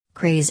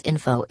Craze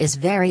Info is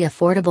very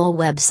affordable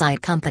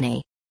website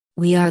company.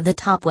 We are the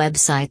top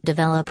website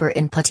developer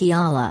in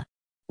Patiala.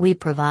 We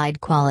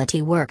provide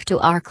quality work to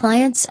our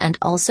clients and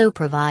also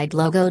provide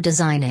logo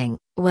designing,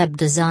 web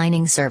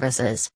designing services.